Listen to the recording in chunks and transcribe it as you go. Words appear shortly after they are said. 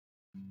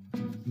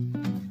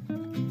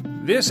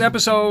This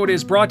episode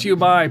is brought to you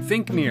by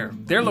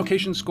ThinkNear. Their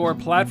location score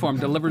platform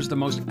delivers the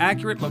most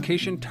accurate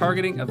location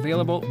targeting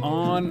available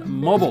on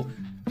mobile.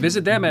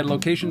 Visit them at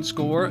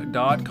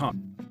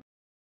locationscore.com.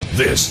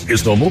 This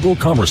is the Mobile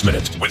Commerce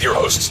Minute with your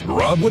hosts,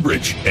 Rob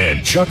Woodbridge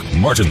and Chuck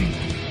Martin.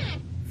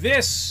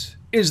 This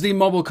is the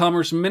Mobile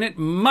Commerce Minute.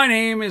 My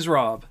name is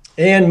Rob.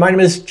 And my name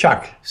is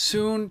Chuck.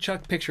 Soon,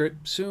 Chuck, picture it,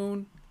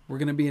 soon we're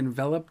going to be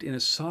enveloped in a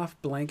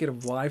soft blanket of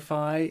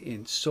Wi-Fi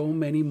in so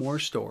many more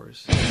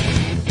stores.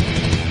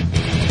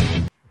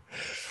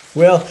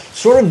 Well,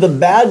 sort of the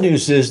bad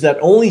news is that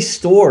only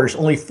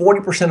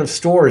 40% of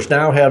stores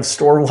now have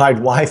store-wide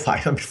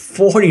Wi-Fi. I mean,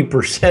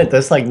 40%,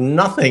 that's like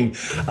nothing.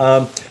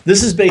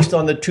 This is based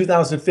on the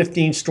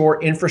 2015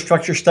 Store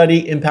Infrastructure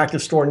Study, Impact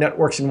of Store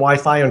Networks and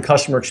Wi-Fi on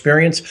Customer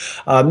Experience.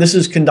 This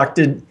is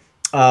conducted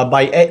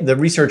by the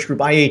research group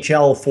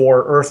IHL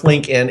for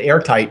Earthlink and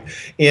Airtight.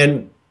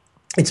 And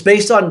it's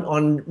based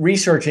on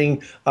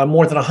researching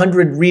more than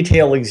 100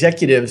 retail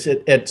executives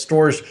at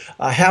stores.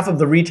 Half of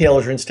the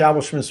retailers are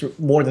establishments with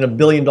more than $1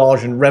 billion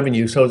in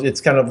revenue. So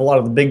it's kind of a lot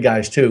of the big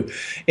guys too.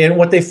 And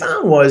what they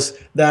found was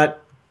that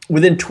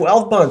within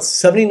 12 months,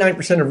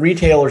 79% of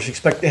retailers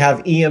expect to have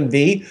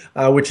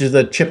EMV, which is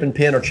the chip and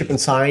pin or chip and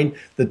sign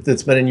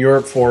that's been in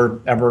Europe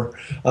forever.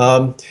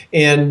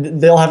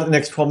 And they'll have it in the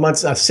next 12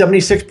 months.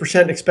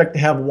 76% expect to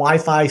have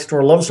Wi-Fi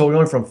store level. So we're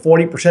going from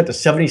 40% to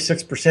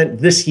 76%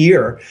 this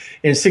year.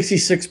 And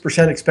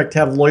 66% expect to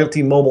have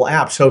loyalty mobile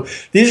apps. So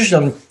these are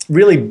some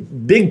really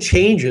big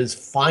changes,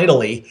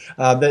 finally,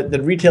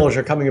 that retailers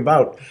are coming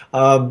about.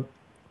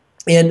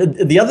 And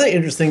the other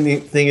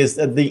interesting thing is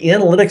that the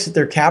analytics that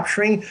they're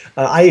capturing.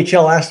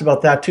 IHL asked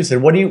about that too.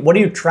 Said, what are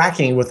you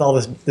tracking with all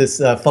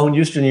this phone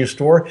usage in your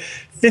store?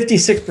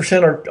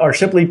 56% are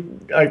simply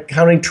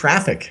counting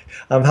traffic.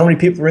 How many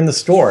people are in the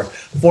store?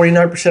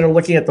 49% are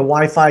looking at the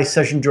Wi-Fi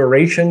session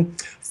duration.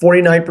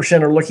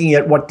 49% are looking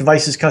at what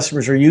devices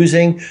customers are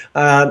using.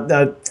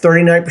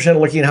 39% are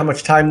looking at how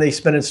much time they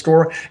spend in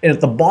store. And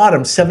at the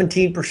bottom,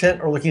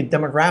 17% are looking at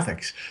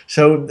demographics.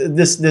 So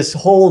this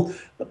whole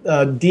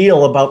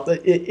deal about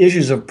the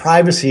issues of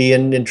privacy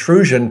and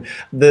intrusion,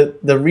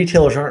 the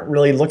retailers aren't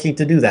really looking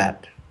to do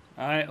that.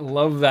 I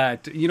love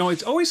that. You know,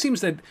 it always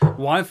seems that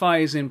Wi-Fi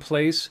is in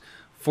place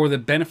for the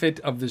benefit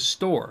of the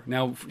store.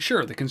 Now,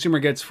 sure, the consumer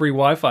gets free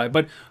Wi-Fi,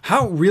 but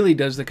how really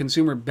does the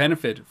consumer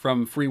benefit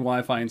from free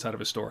Wi-Fi inside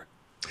of a store?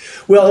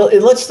 Well,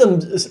 it lets them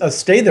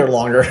stay there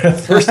longer,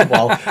 first of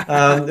all,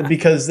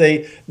 because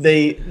the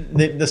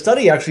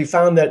study actually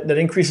found that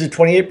increases.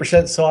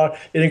 28% saw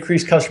it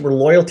increased customer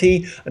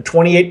loyalty, a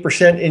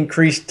 28%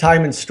 increased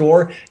time in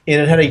store,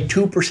 and it had a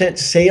 2%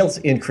 sales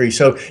increase.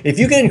 So if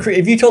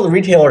you told the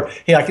retailer,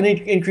 hey, I can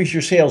increase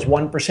your sales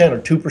 1% or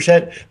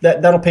 2%,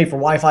 that'll pay for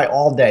Wi-Fi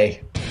all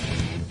day.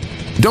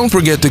 Don't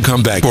forget to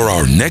come back for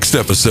our next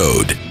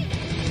episode.